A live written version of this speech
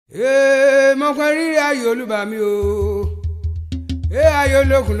Mo kàn rí ayò olúbàmí o. Ayò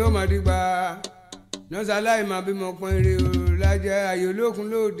olókun ló mà dìgbà. Nọ́sàláì máa bí mo pọ́n rí o. Lájẹ́ ayò olókun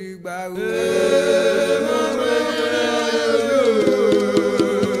ló dìgbà o. Mo kàn rí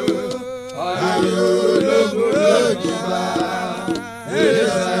ayò olókun ló dìgbà.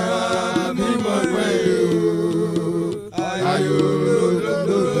 Nọ́sàláì bí mo pọ́n rí o. Ayò olókun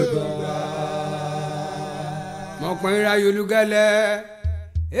ló dìgbà. Mo pọ́n rí ayò olúgẹ́lẹ́.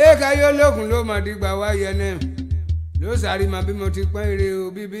 Ayò olókun ló mà dìgbà wáyé náà. Ló sáré máa bí mo ti pọ́n ire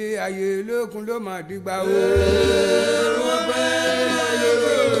o bíbí ayé olókun ló máa dìgbà o.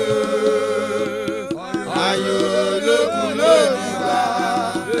 Ayé olókun ló dìgbà.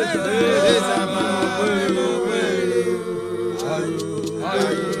 Ẹ̀sà máa pọ́n ire o.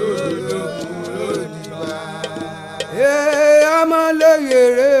 Ayé olókun ló dìgbà. Ọmọ lóye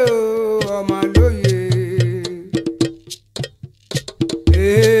rè o, ọmọ lóye.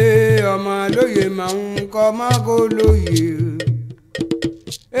 Ọmọ lóye máa ń kọ́ máa kó lóye.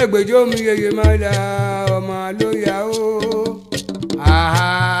 Ègbèjọ́ mi yeye máa da ọmọ lóye o.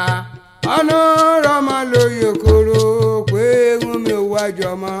 Ọ̀nà ọmọ lóye kóró pé ń mi wájú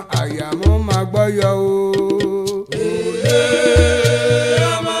ọmọ àyàmọ́ máa gbọ́yọ̀ o.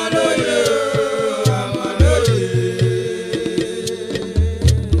 Ọmọ lóye ọmọ lóye.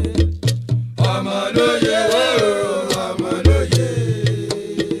 Ọmọ lóye ọmọ lóye.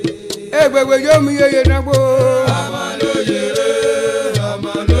 Ègbèjọ́ mi yeye náà gbó. Ọmọ lóye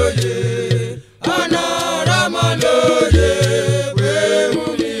ọmọ lóye. Ọ̀nà ọmọ lóye pé mú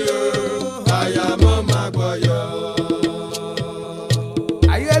mi o. Àyàmọ́ máa gbọ́yọ̀.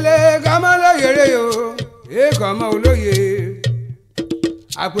 Ayẹlẹ ká má lóye rè o. Èkó ọmọ olóye.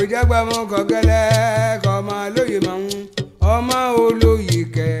 Àpèjágbá mọ kọ̀gẹ́lẹ́ kọ́ ọmọ lóye máa ń ọmọ olóye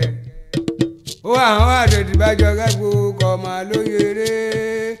kẹ́. Ó àwọn àdèdìbàjọ́ gẹ́gbó kọ́ ọmọ lóye rè.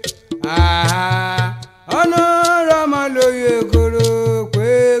 Ọ̀nà ọmọ lóye kóró pé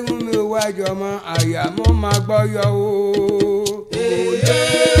ń mi wájú ọmọ àyàmọ́ máa gbọ́yọ̀ o.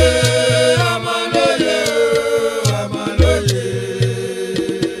 Ọmọ lóye ọmọ lóye.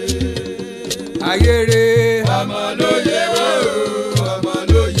 Ayére ọmọ lóye ọmọ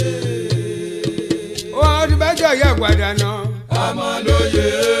lóye. Wọ́n ti bá jẹ́ ìyá àgbàdà náà. Ọmọ lóye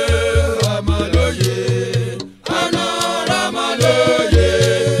ọmọ lóye. Ọ̀nà ọmọ lóye.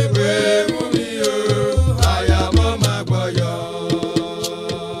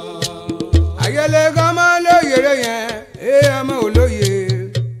 Ọmọ olóye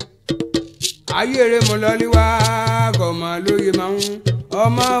ayére mo lọ líwá kọmọ lóye máa ń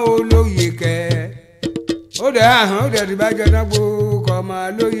ọmọ olóye kẹ ó dẹ àhán ó dẹ dìbàjọ dágbó kọmọ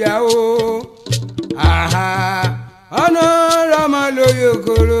lóye o ọ̀nà ọmọ lóye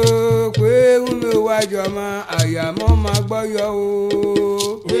kóró pé ń mi wájú ọmọ àyàmọ́ máa gbọ́yọ̀ o.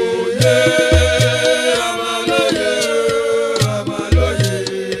 Òye ọmọ lóye ọmọ lóye.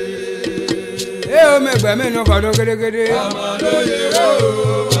 O mẹgbẹ mi nù kọdún gédégédé. Ọmọ lóye o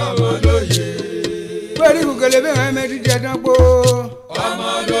ọmọ lóye. Pẹ̀lú kùkèlè bí wọn mẹ́tí jẹ tán gbó. Ọmọ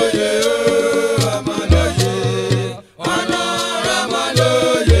lóye o ọmọ lóye. Ọ̀nà ọmọ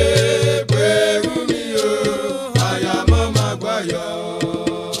lóye pẹ̀lú mi o àyàmọ́ máa gbọ́yọ̀.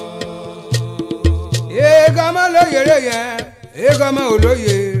 Èèkà ọmọ lóye rè yẹn èèkà ọmọ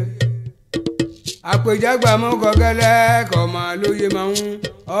olóye. Àpèjágbà mọ́ kọ̀gẹ́lẹ́ kọ́ ọmọ lóye máa ń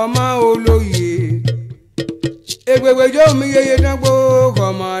ọmọ olóye. Ègbègbèjọ́ mi yeye dágbó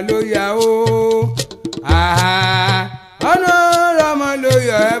kọ̀mọ lóye o. Ọ̀nà ọmọ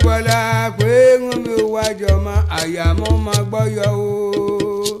lóye ẹ̀bọ̀lá pé ń mi wájú ọmọ àyàmọ́ máa gbọ́yọ̀ o.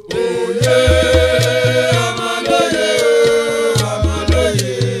 Òye ọmọ lóye ọmọ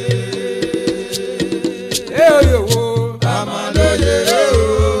lóye. Oyè wo ọmọ lóye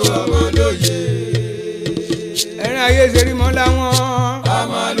ọmọ lóye. Ẹ̀rín ayé ṣe rí mọ́ láwọn.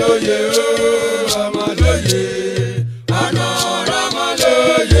 Ọmọ lóye ọmọ lóye. Ọ̀nà ọmọ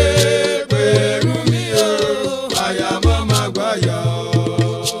lóye pẹ̀lú mi o àyàmọ́ máa gbọ́yọ̀.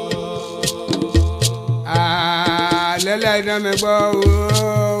 Lẹ́lẹ́ iná mi gbọ́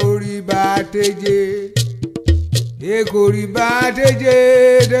orí bá tẹ́jẹ́. Èkó rí bá tẹ́jẹ́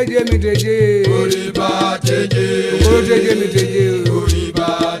tẹ́jẹ́ mi tẹ́jẹ́. Orí bá tẹ́jẹ́. Owó tẹ́jẹ́ mi tẹ́jẹ́. Orí bá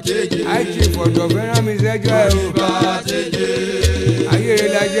tẹ́jẹ́. Àìsí fọ̀tọ̀ fẹ́ràn mi sẹ́jọ́ ẹ̀ o. Orí bá tẹ́jẹ́. Ayé rẹ̀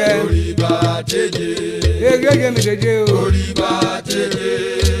lajẹ́. Orí bá tẹ́jẹ́. Tẹ́jẹ́ mi tẹ́jẹ́ o. Orí bá tẹ́jẹ́.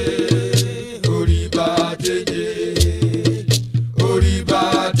 Orí bá tẹ́jẹ́. Orí bá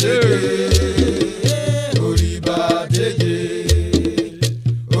tẹ́jẹ́. Orí bá tẹ́jẹ́.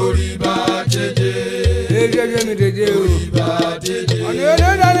 Orí bá tẹ́jẹ́. Tẹ́jẹ́ mi tẹ́jẹ́ o. Orí bá tẹ́jẹ́. Ọ̀nà yóò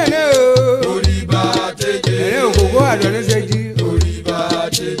dáná ní o. Orí bá tẹ́jẹ́. Ẹ̀rẹ́ òkòkò àdánù ṣẹ́jí. Orí bá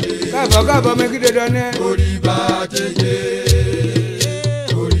tẹ́jẹ́. kábọ̀ mi kíde dọ́nẹ́. orí bá tẹ̀jẹ̀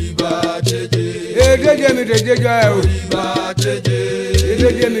Teje mi teje jọ ẹ o. orí bá tẹ̀jẹ̀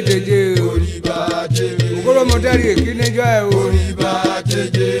Teje mi teje o. orí bá tẹ̀jẹ̀ Okoro mo tẹ́rì èkíní jọ ẹ o. orí bá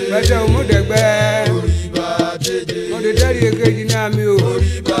tẹ̀jẹ̀ Pẹ̀sẹ̀ òmùdẹ̀gbẹ́. orí bá tẹ̀jẹ̀ Mo ti tẹ́rì èkejì náà mi o.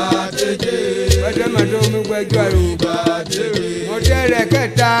 orí bá tẹ̀jẹ̀ Pẹ̀sẹ̀ màtó mi gbẹ́jọ́ ẹ o. orí bá tẹ̀jẹ̀ Mo tẹ́rẹ̀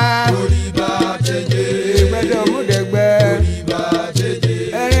kẹta. orí bá tẹ̀jẹ̀ Pẹ̀sẹ̀ òmùdẹ̀gbẹ́. orí bá tẹ̀jẹ̀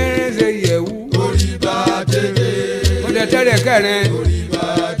Ẹrẹ́rẹ́ ṣe yẹ̀wú. orí bá tẹ̀jẹ̀ Mo tẹ tẹ́rẹ̀ kẹrin. orí bá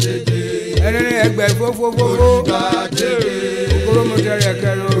tẹ̀jẹ̀ Ẹrẹ́rẹ́ ẹgbẹ́ fófófófó. orí bá tẹ̀jẹ̀ Okoro mo tẹ́rẹ̀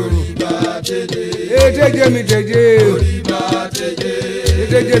kẹrin o. orí bá tẹ̀jẹ̀ Teje mi teje o. orí bá tẹ̀jẹ̀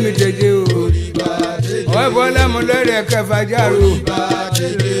Teje mi teje o. orí bá tẹ̀jẹ̀ Ọ̀wẹ́ bọ́lá mo lẹ́rẹ̀ kẹfà járó. orí bá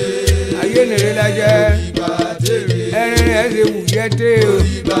tẹ̀jẹ̀ Ayé nìrè lajẹ́. orí bá tẹ̀jẹ̀ Ẹrẹ́rẹ́ ẹ̀ ṣe wù yẹ́tẹ́ o.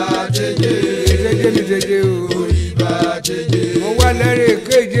 orí bá tẹ̀jẹ̀ Teje mi teje o. orí bá tẹ̀jẹ̀ Mo wá lẹ́rẹ̀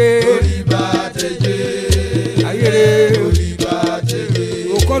kéje. orí bá tẹ̀jẹ̀ Ayé rẹ̀ orí bá tẹ̀jẹ̀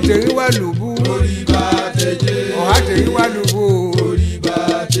òkun tèrí wá lùbú. orí bá tẹ̀jẹ̀ Ọ̀há tèrí wá lùbú. orí bá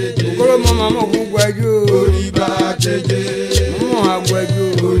tẹ̀jẹ̀ Okoro mọ màmá òkun gbẹ́jú. orí bá tẹ̀jẹ̀ Mọ̀ àgbẹ̀jú.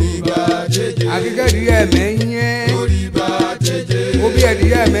 orí bá tẹ̀jẹ̀ Akíkẹ́ díẹ̀ mẹ́yẹ́. orí bá tẹ̀jẹ̀ Obi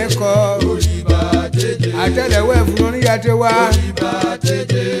ẹ̀díyẹ mẹ́kọ. orí bá tẹ̀jẹ̀ Àtẹ̀lẹ̀wẹ̀ fún oníyàtẹ̀ wá. orí bá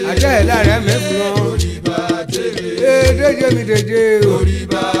tẹ̀jẹ̀ Àtẹ̀lẹ̀ rẹ̀ mẹ́fún ọ. orí bá tẹ̀jẹ̀ Teje mi teje o. orí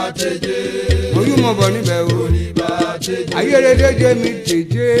bá tẹ̀jẹ̀ Oyún mọ̀ bọ̀ níbẹ̀ o. orí bá tẹ̀jẹ̀ Ayé rẹ̀ teje mi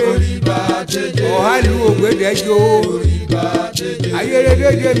teje. orí bá tẹ̀jẹ̀ Ọ̀há lu ògbédẹ́jọ́. orí bá tẹ̀jẹ̀ Ayé rẹ̀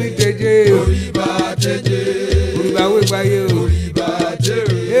teje mi teje o. orí bá tẹ̀jẹ̀ Olùgbà wo gbáyé o. orí bá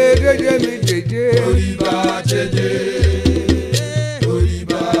tẹ̀jẹ̀ Teje mi teje. orí bá tẹ̀jẹ̀ orí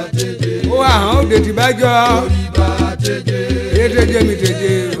bá tẹ̀jẹ̀ Ó wà hàn ó dètí bá jọ. orí bá tẹ̀jẹ̀ Teje mi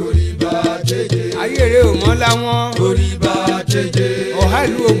teje o. orí bá tẹ̀jẹ̀ Ayé rẹ̀ ò mọ́ láwọn. orí bá tẹ̀jẹ̀ Ọ̀há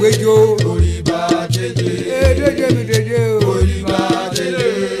lu ògbéjọ́. orí bá tẹ̀jẹ̀ Teje mi teje o. orí bá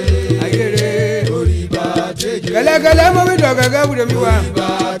tẹ̀jẹ̀ Ayé rẹ̀. orí bá tẹ̀jẹ̀ Kẹ̀lẹ́kẹ̀lẹ́ mọ́ mi dọ̀ gẹ́gẹ́ wúlò mi wá. orí bá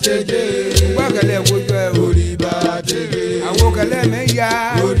tẹ̀jẹ̀ Gbọ́ kẹ̀lẹ́ wojú ẹ o. orí bá tẹ̀jẹ̀ Àwọn kẹ̀lẹ́ mi ya.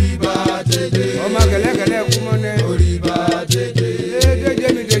 orí bá tẹ̀jẹ̀ Ọmọ kẹ̀lẹ́kẹ̀lẹ́ kú mọ́ nẹ. orí bá tẹ̀jẹ̀ Teje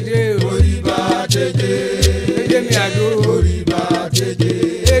mi teje o. orí bá tẹ̀jẹ̀ Teje mi àdó. orí bá tẹ̀jẹ̀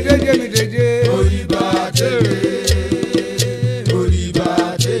Teje mi teje. orí bá tẹ̀jẹ̀ orí bá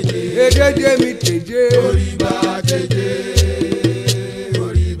tẹ̀jẹ̀ Teje mi teje. orí bá tẹ̀jẹ̀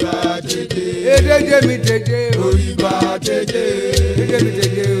orí bá tẹ̀jẹ̀ Teje mi teje. orí bá tẹ̀jẹ̀ Teje mi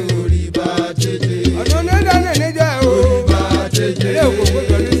teje o. orí bá tẹ̀jẹ̀ Ọ̀nà onídàá náà níjà o. orí bá tẹ̀jẹ̀ Ilé òkòkò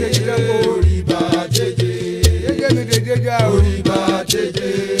tó ní ṣe jíjẹ́ kó. orí bá tẹ̀jẹ̀ Teje mi teje já o. orí bá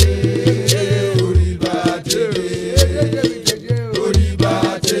tẹ̀jẹ̀ orí bá tẹ̀jẹ̀ Teje mi teje o. orí bá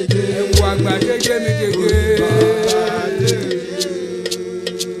tẹ̀jẹ̀ Ẹ̀wù àgbà teje mi teje.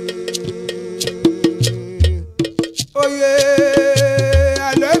 Oyè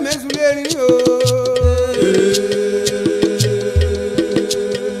àlọ́ ẹ̀mẹ́sùn lè rìn o.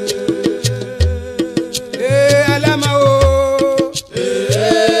 Alama o.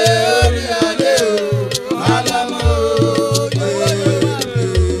 orí adé o alámọ̀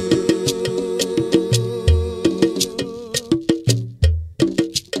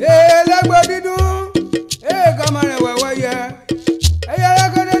Lẹ́gbọ́ dídún. Kọ́mọ rẹ̀ wẹ̀wẹ̀ yẹ. Ẹyẹ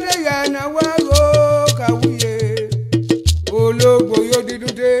rẹ́kọ́dẹ́dẹ́ yẹ ẹ̀nà wá o kàwúyè. Ológbò yóò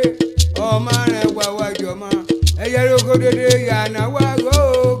dídún dé. Ọmọ rẹ̀ wẹ̀wẹ̀ jọmọ. Ẹyẹ rẹ́kọ́dẹ́dẹ́ yẹ ẹ̀nà wá o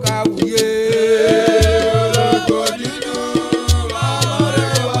kàwúyè. ológo dídùn ọmọ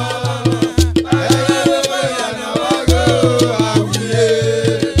rẹ̀ wá ẹyẹ lówó yànnà wá gò àwùyé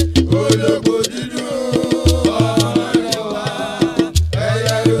ológo dídùn ọmọ rẹ̀ wá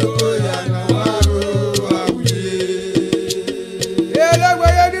ẹyẹ lówó yànnà wá gò àwùyé. Ológbò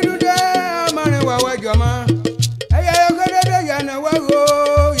yóò dídún dé. Ọmọ rẹ̀ wẹ̀wẹ̀ jọmọ. Ẹyẹ rẹ́kọ́dẹ́dẹ́ yẹ ẹ̀nà wá o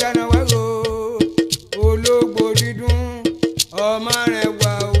yànnà wá o. Ológbò dídún. Ọmọ rẹ̀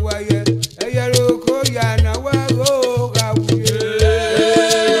wà wáyé. Ẹyẹ roko yànnà wá o kàwúyè.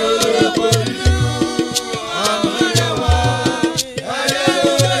 ológo dídùn ọmọ rẹ̀ wá ẹyẹ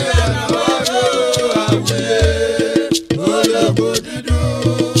lówó yànnà wá gò àwùyé ológo dídùn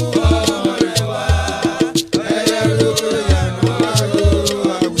ọmọ rẹ̀ wá ẹyẹ lówó yànnà wá gò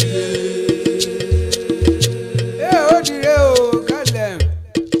àwùyé. Ó dire o kálẹ̀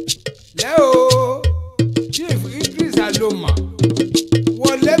lẹ́ o Chief Idris Aloma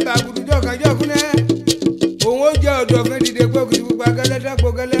wọlé bàgùdùjọ́ kájọ́ kúnẹ́ òun ó jẹ́ ọ̀dọ̀ fún dídé gbókùtì pupa gẹ́lẹ́ dápò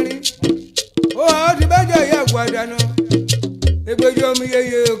gẹ́lẹ́rín ó hàn ó ti bẹ́jọ́ ìyá àgbàdànù egbèjì omi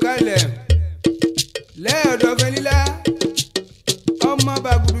yeye o kálẹ̀ lẹ́ ọ̀dọ̀ fún lílá ọmọ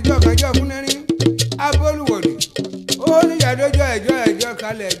bàgùdùjọ́ kájọ́ kúnẹ́rín abólúwọ̀dì ó níyà àdójọ́ ẹjọ́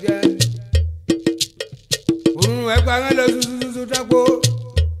kalẹ̀ jẹ́ òun ẹ̀pà ń lọ ṣuṣuṣu tápó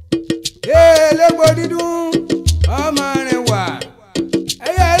elégbò dídùn ọmọ rẹ̀ wà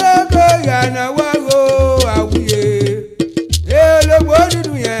ẹ̀yà lóko yànnà wá ro àwùyé elégbò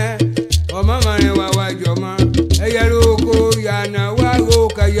dídùn yẹn ọmọ rẹ̀ wà wájú ọmọ ẹ̀yà lóko yànnà wá ro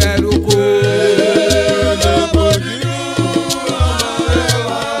kẹyẹ lóko. elégbò dídùn ọmọ rẹ̀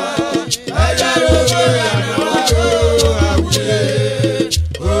wà ẹ̀yà lóko yànnà wá ro àwùyé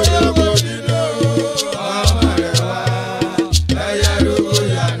elégbò dídùn ọmọ rẹ̀ wà ẹ̀yà lóko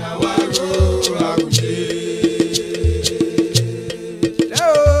yànnà wá ro àwùyé.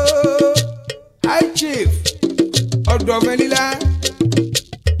 High Chief Ọ̀dọ̀fẹ́nilá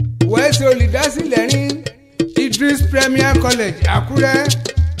wẹ́ẹ́sì olùdásílẹ̀ ní Idris Premier College Àkúrẹ́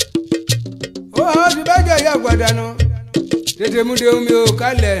ó ti bẹ́jọ́ ìyá àgbàdànù tètè múde omi ò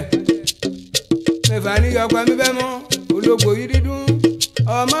kálẹ̀ mẹ́fà ní ọgbà mi bẹ́ mọ́ ológbò yìí dídùn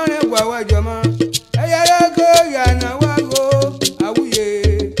ọmọ rẹ̀ wà wájọ mọ́ ẹ̀yà lẹ́kọ̀ọ́ yànnà wá go àwùyé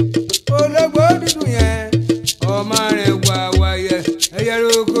ológbò dídùn yẹn ọmọ rẹ̀ wà wáyẹ ẹ̀yà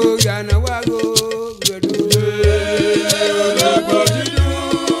lẹ́kọ̀ọ́ yànnà wá go gbẹdọ̀. Ológbò dídùn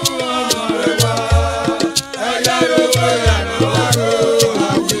ọmọ rẹ̀ wà ẹ̀yà lóko yànnà wá ro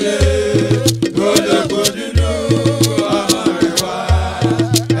àwùyé. Ológbò dídùn ọmọ rẹ̀ wà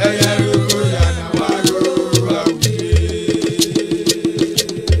ẹ̀yà lóko yànnà wá ro àwùyé.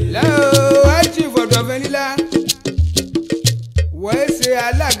 lẹ́yìn High Chief Ọ̀dọ̀fẹ́nilá wọ́n ṣe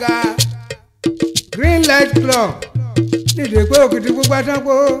alága Green Light Club nídìí pé òkìtì gbogbo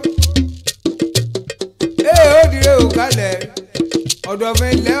àtàkó ó dìre òkàlẹ̀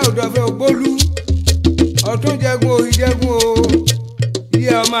Ọ̀dọ̀fẹ́nilá Ọ̀dọ̀fẹ́ ògbólú ọ̀tún jẹ́gun òyì jẹ́gun o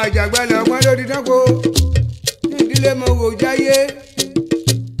iye ọmọ àjàgbálẹ̀ ọgbọ́n lórí tàkó ní ìdílé mọ wò jáyé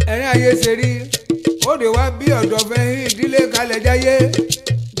ẹ̀rín ayé ṣe rí ó dé wá bí Ọ̀dọ̀fẹ́ ìdílé kalẹ̀ jáyé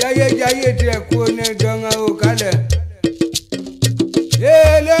jáyé tiẹ̀ kú ní dọ́ngà òkàlẹ̀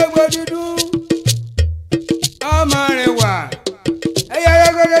elégbò dídùn ọmọ rẹ̀ wà ẹ̀yà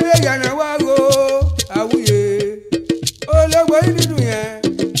rẹ́gọ́dẹ́dẹ́ yànnà wá ro àwùyé ológbò dídùn yẹn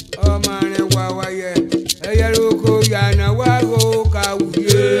ọmọ rẹ̀ wà wáyẹ ẹ̀yà roko yànnà wá ro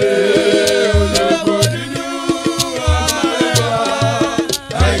kàwùyé. Ológbò dídùn ọmọ rẹ̀ wà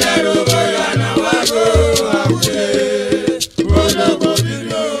ẹ̀yà lóko yànnà wá ro àwùyé. Ológbò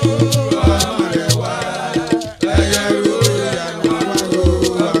dídùn ọmọ rẹ̀ wà ẹ̀yà lóko yànnà wá ro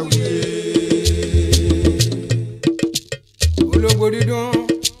àwùyé. ológbò dídùn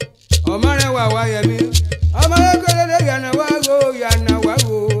ọmọ rẹ̀ wà wáyẹ mi ọmọ rẹ̀ kọ́lẹ́dẹ́ yànnà wá ro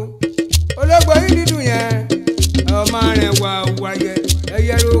ológbò yìí dídùn yẹn ọmọ rẹ̀ wà wáyẹ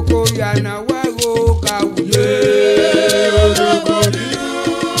ẹ̀yà roko yànnà wá ro kàwùyé. Ológbò dídùn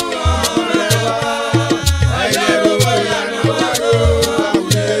ọmọ rẹ̀ wà ẹ̀yà lóko yànnà wá ro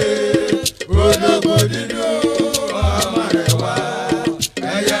àwùyé. Ológbò dídùn ọmọ rẹ̀ wà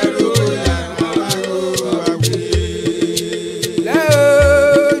ẹ̀yà lóko yànnà wá ro àwùyé.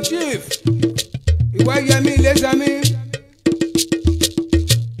 lẹ́yìn Chief Ìwáyẹmí Ilésanmí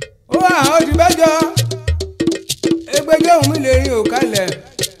ó wà ó ti bẹ́jọ́ ẹgbẹ́jọ́ òun mi lè rin òkàlẹ̀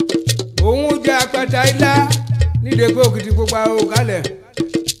òun jẹ́ apẹta ilá nídìí pé òkìtì pupa òkàlẹ̀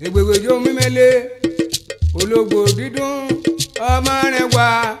ẹgbẹ́jọ́ òun mi mẹ́lẹ́ ológbò dídùn ọmọ rẹ̀ wà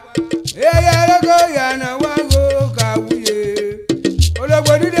ẹ̀yà lóko yànnà wá ro kàwùyé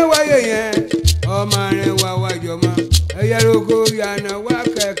ológbò dídùn wáyé yẹn ọmọ rẹ̀ wà wájọ mọ́ ẹ̀yà lóko yànnà wá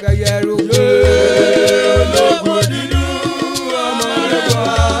kẹ̀kẹ́ yẹ lóko. Ológbò dídùn ọmọ rẹ̀ wà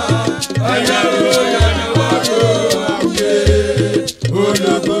ẹ̀yà lóko yànnà wá ro àwùyé.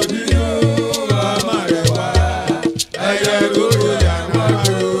 Ológbò dídùn ọmọ rẹ̀ wà ẹ̀yà lóko yànnà wá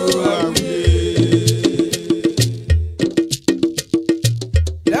ro àwùyé.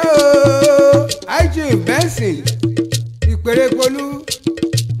 High Chief Benson Ìpèrèpolú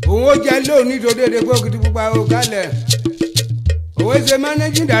òun ó jẹ́ lónìí tó dédé pé òkìtì pupa òkàlẹ̀ òun ṣe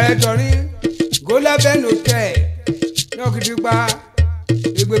managing director ní Golaben Hotel ní òkìtì pa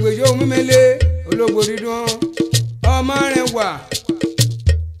ìgbègbèjọ́ òun mímẹ́lẹ́ ológbò dídùn ọmọ rẹ̀ wà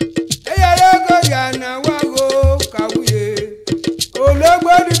ẹ̀yà lóko yànnà wá ro kàwùyé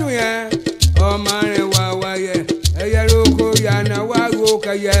ológbò dídùn yẹn ọmọ rẹ̀ wà wáyẹ ẹ̀yà lóko yànnà wá ro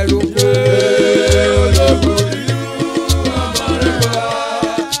kẹyẹ lóko. Ológbò dídùn ọmọ rẹ̀ wà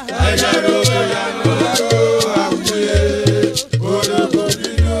ẹ̀yà lóko yànnà wá ro àwùyé. Ológbò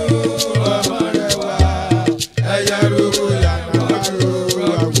dídùn ọmọ rẹ̀ wà ẹ̀yà lóko yànnà wá ro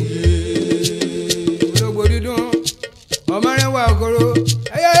àwùyé. ológbò dídùn ọmọ rẹ̀ wà òkòrò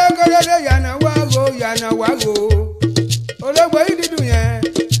ẹ̀yà lóko dédé yànnà wá ro ológbò yìí dídùn yẹn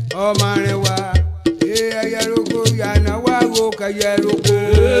ọmọ rẹ̀ wà ẹ̀yà lóko yànnà wá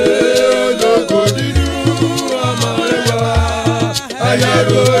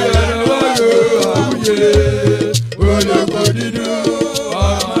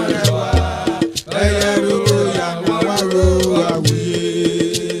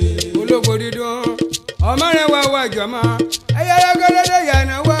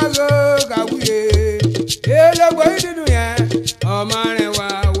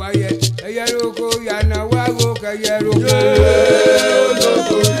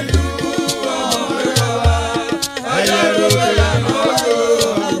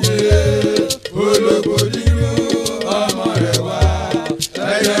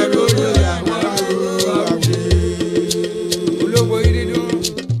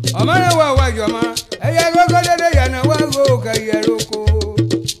ọmọ rẹ̀ wà wájú ọmọ ẹ̀yà gbogbo dédé yànnà wá gò kẹyẹ roko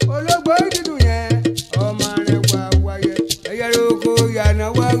ológbò dídùn yẹn ọmọ rẹ̀ wà wáyẹ ẹ̀yẹ roko yànnà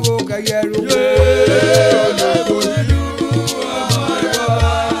wá gò kẹyẹ roko. ológbò dídùn ọmọ rẹ̀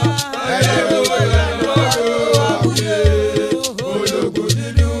wá ẹ̀yẹ roko yànnà wá gò àwùyé ológbò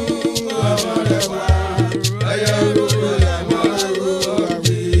dídùn ọmọ rẹ̀ wá ẹ̀yẹ roko yànnà wá gò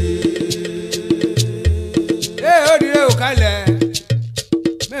àwùyé. ẹ ó dirẹ ò kalẹ̀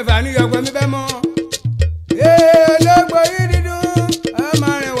mẹ́fà ní ọgbẹ́ mi bẹ́ mọ́ ológbò yìí dídùn ọmọ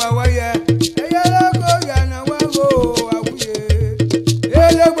rẹ̀ wà wáyẹ ẹ̀yẹ roko yànnà wá gò àwùyé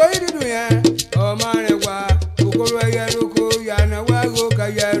ológbò yìí dídùn yẹn ọmọ rẹ̀ wà kòkòrò ẹ̀yẹ roko yànnà wá gò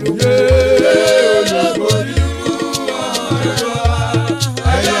kẹyẹ roko. ológbò dídùn ọmọ rẹ̀ wá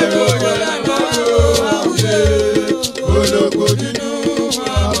ẹ̀yẹ roko yànnà wá gò àwùyé ológbò dídùn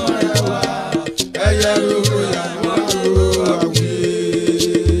ọmọ rẹ̀ wá ẹ̀yẹ roko yànnà wá gò àwùyé.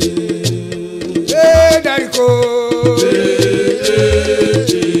 Dariko.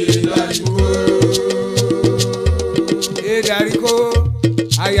 Dariko.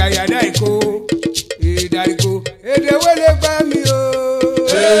 Ayaya dariko. Dariko. Èdè wo lè gbà mí o.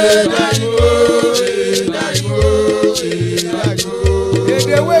 Dariko. Dariko. Dariko.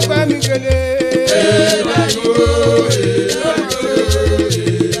 Èdè wo gbà mí gèlè. Dariko.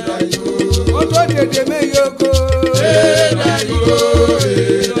 Dariko. Ó tó dèdè méyoko. Dariko.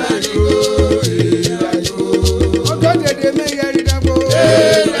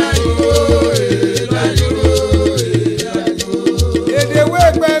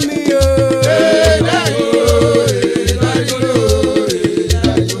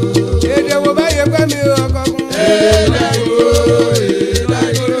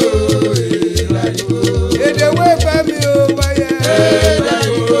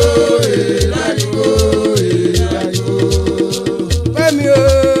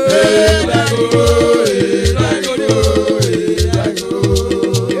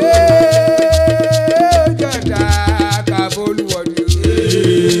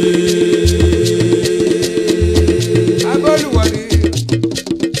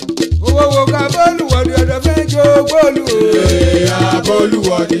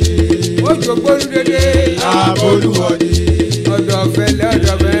 Aboluwadi. Ojo gbolu dede. Aboluwadi. Ọ̀dọ̀ fẹlẹ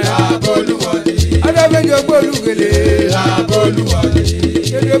ọ̀dọ̀ fẹ. Aboluwadi. Adọ́fẹ́jọ gbolu gèlè. Aboluwadi.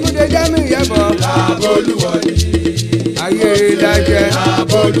 Èdèmúdé jámì yẹbọ. Aboluwadi. Ayé lajẹ.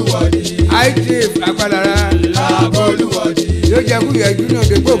 Aboluwadi. Àìtíf àpàlára. Aboluwadi. Yóò jẹ kú yẹjú náà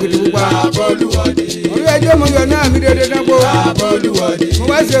dé gbòògì tó pupa. Aboluwadi. Orí ẹjọ́ mo yọ náà mi dédé dápò. Aboluwadi. Mo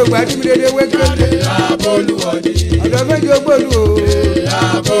wá ṣe ògbà tí mi dédé wé kéde. Aboluwadi. Ọ̀dọ̀fẹ́jọ gbolu o.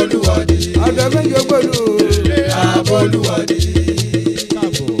 Aboluwadi. Ọ̀dọ̀fẹ́jọ gbolu o. Aboluwadi.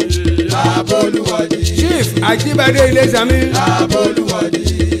 Aboluwadi. Chief Ajibade ilé sami. Aboluwadi.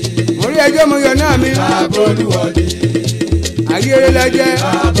 Orí ẹjọ́ mo yọ náà mi. Aboluwadi. Ayére lajẹ.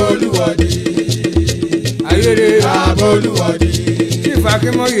 Aboluwadi. Ayére. Aboluwadi. Chief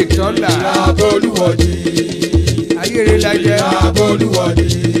Akínmọ́yè tọ́lá. Aboluwadi. Ayére lajẹ. Aboluwadi.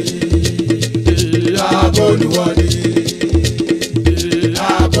 Aboluwadi.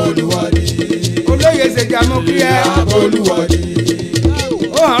 Aboluwadi. Olóyè ṣèjà mú kí ẹ. Aboluwadi.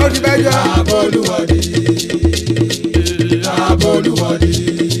 Ó hàn ó ti bẹ́ jọ. Aboluwadi. Aboluwadi.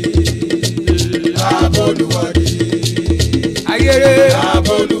 Aboluwadi. Ayére.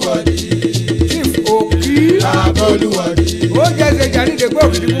 Aboluwadi. Chief Òkì. Aboluwadi. Ó jẹ́ ṣèjà ní ìdègbò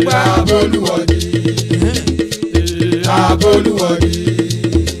òkìtì pupa. Aboluwadi. Aboluwadi.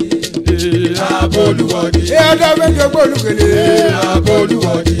 Aboluwadi. Ẹ ọdọ méjì gbòòlù gèlè.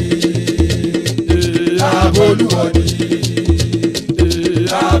 Aboluwadi. Aboluwadi.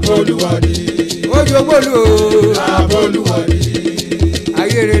 Aboluwadi. Ojo gbòòlù o. Aboluwadi.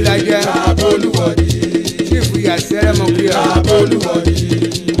 Ayére lajẹ. Aboluwadi. Chief Yasẹ́rẹ́ mọ̀ kí ẹ. Aboluwadi.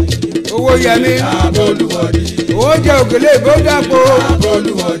 Owó yẹmi. Aboluwadi. Owó jẹ òkèlè ìbò dàpọ̀.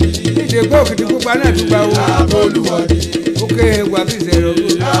 Aboluwadi. Ìdègbò òkìtì pupa náà tún gbà wò. Aboluwadi. Ókè wà bí zẹ̀rọ̀.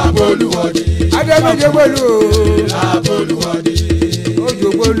 Aboluwadi. Adọ́ méjì gbòòlù o. Aboluwadi. Ojo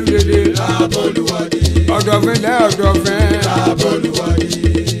gbòòlù dédé. Aboluwadi. Ọ̀dọ̀fẹ́ lẹ́ ọ̀dọ̀fẹ́. Aboluwadi.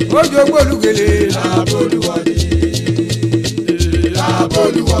 Ojo gbòòlù gèlè. Aboluwadi.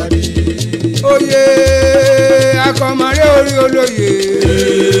 Aboluwadi. Oyè akọ̀mọ̀rẹ́ orí olóyè.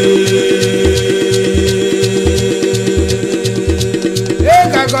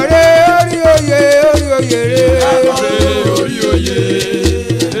 Ekakọ̀rẹ́ orí oyè rẹ̀. Orí oyè.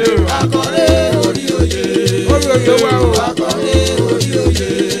 Akọ̀rẹ́ orí oyè. Orí oyè wa o. Akọ̀rẹ́ orí oyè.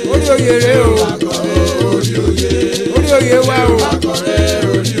 Orí oyè rẹ̀ o. Akọ̀rẹ́ orí oyè. Orí oyè wa o. Akọ̀rẹ́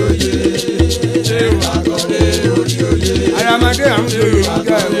orí oyè. Akọ̀rẹ́ orí oyè. Aramade àwọn oyè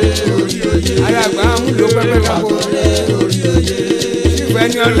níjà o.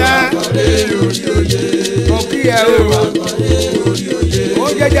 ọlá mo kí ẹ o ó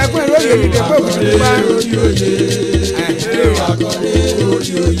jẹjẹ pé lóye ní dèpọ̀ òkùnkùn pa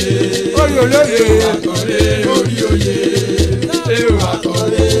orí olóye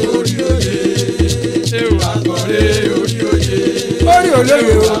orí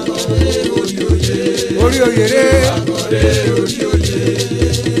olóye orí oyèrè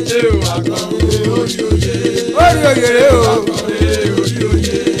orí oyèrè o.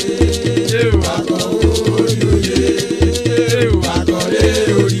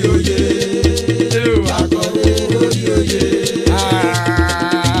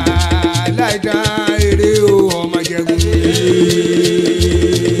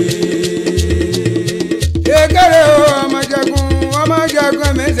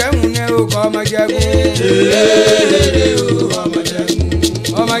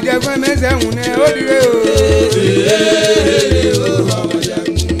 Ọmọ jẹgun mẹsẹ̀hún ní òdìrẹ o.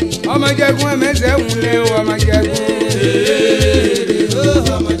 Ọmọ jẹgun mẹsẹ̀hún ní ọmọ jẹgun.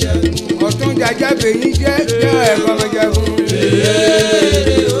 Ọ̀tún jàjà bẹ̀yìn jẹ́ ẹ̀kọ́ ọmọ jẹgun.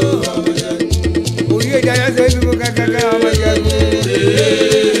 Òye jàjà ṣe fífún kankan ọmọ jẹgun.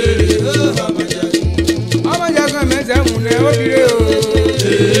 Ọmọ jẹgun mẹsẹ̀hún ní òdìrẹ o.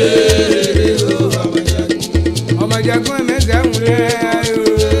 Ọmọ jẹgun mẹsẹ̀hún ní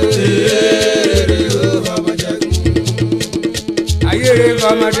ayere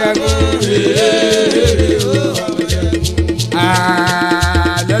ọmọ jẹgun.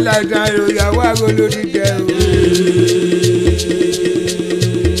 Lọ́la ìtàn ìròyàwó agolo dídẹ o.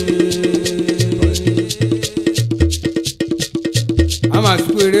 A máa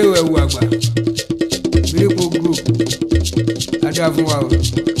sún eré ẹ̀wù àgbà bíríkò group adá fún wa o.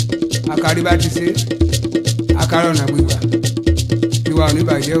 Akari bá ti ṣe akara ọ̀nà gbígbà tiwa ò ní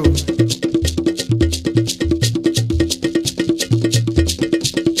bàjẹ́ o.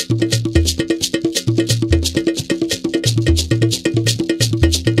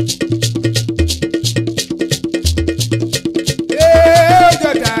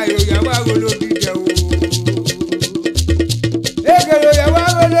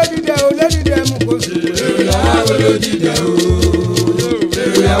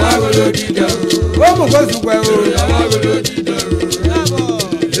 Vamos com o pé o.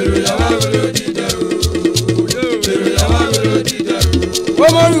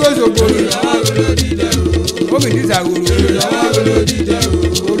 Vamos com o pé. Vamos dizer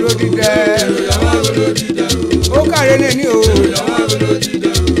olódìdẹ. Ó kàrẹ́ nẹ́ni o.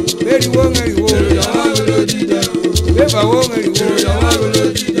 Mẹ́riwo mẹ́riwo. Mẹ́fàwó mẹ́riwo.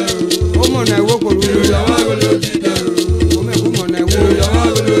 Ó mọ̀nà ìwó kòrò. Ó mẹ́kú mọ̀nà ìwó.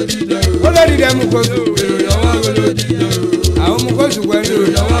 Olódìdẹ mú kóso. Àwọn mú kóso pẹ̀lú.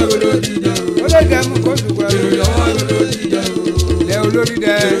 Olódìdẹ mú kóso pẹ̀lú. Lẹ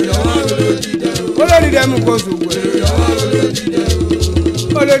olódìdẹ. Olódìdẹ mú kóso pẹ̀lú.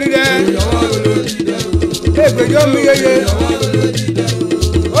 Olódìdẹ. Ègbèjọ́ mi yeye.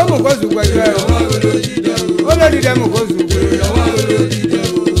 Ó mú kóso pẹ̀lú ẹ̀. Olódìdẹ mú kóso pẹ̀lú.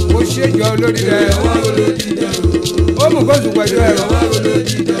 Mo ṣèjọ olódìdẹ. Ó mú kóso pẹ̀lú ẹ̀.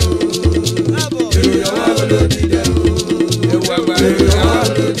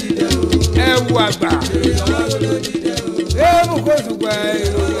 Ẹ̀wù àgbà. Ẹ̀wù kóso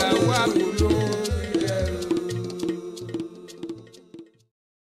pẹ̀lú.